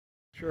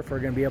Sure if we're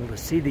going to be able to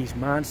see these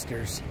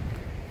monsters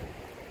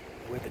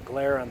with the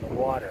glare on the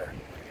water.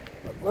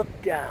 But look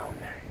down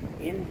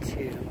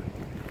into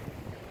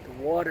the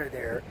water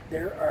there.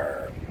 There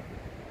are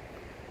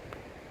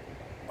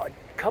a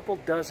couple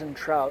dozen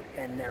trout,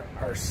 and there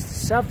are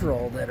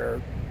several that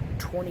are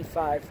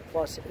 25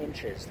 plus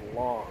inches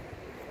long.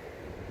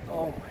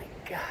 Oh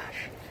my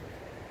gosh.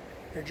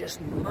 They're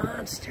just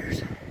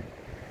monsters.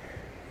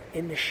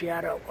 In the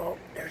shadow, oh,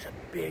 there's a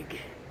big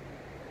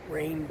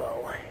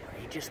rainbow.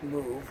 He just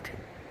moved.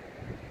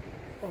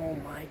 Oh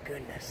my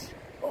goodness.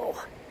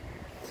 Oh.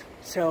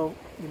 So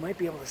you might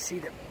be able to see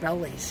their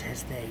bellies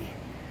as they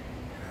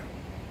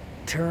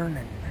turn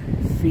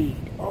and feed.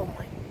 Oh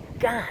my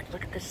God,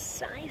 look at the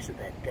size of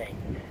that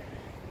thing.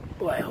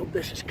 Boy, I hope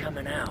this is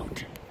coming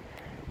out.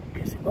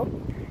 Because, oh,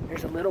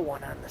 there's a little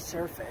one on the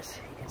surface.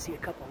 You can see a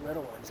couple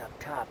little ones up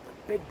top.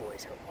 The big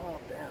boys are all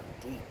down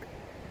deep.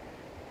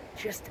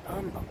 Just,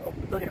 oh,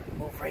 look at him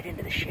move right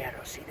into the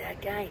shadow. See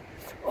that guy?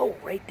 Oh,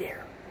 right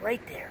there.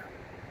 Right there.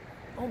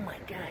 Oh my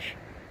gosh.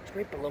 It's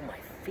right below my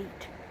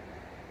feet.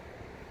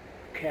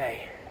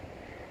 Okay.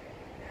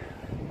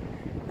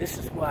 This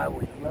is why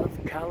we love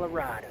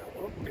Colorado.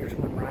 Oh, there's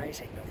one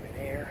rising over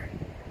there.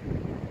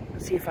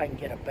 Let's see if I can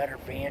get a better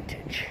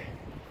vantage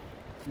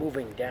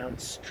moving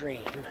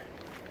downstream.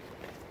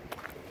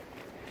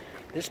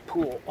 This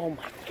pool, oh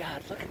my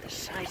God, look at the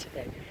size of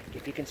that.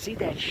 If you can see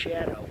that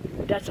shadow,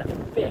 that's a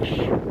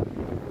fish.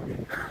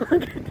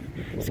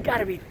 It's got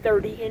to be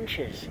 30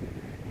 inches.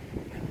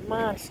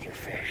 Monster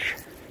fish.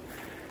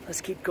 Let's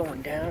keep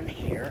going down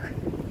here.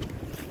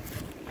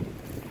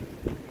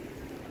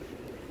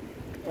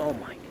 Oh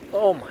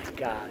my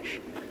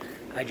gosh.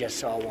 I just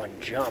saw one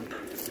jump.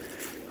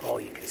 Oh,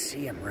 you can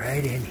see him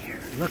right in here.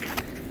 Look,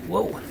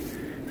 whoa,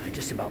 I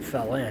just about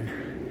fell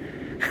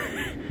in.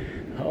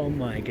 Oh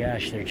my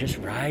gosh, they're just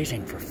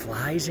rising for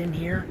flies in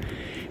here.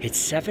 It's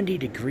 70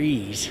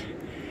 degrees.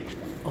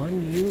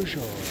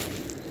 Unusually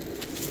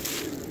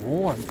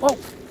warm.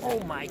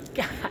 Oh my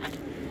God.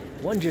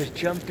 One just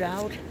jumped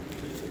out.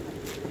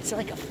 It's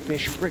like a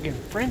fish friggin'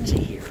 frenzy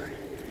here.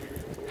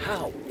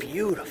 How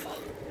beautiful.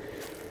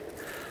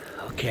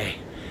 Okay,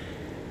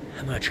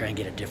 I'm gonna try and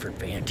get a different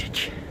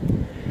vantage.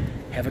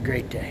 Have a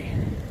great day.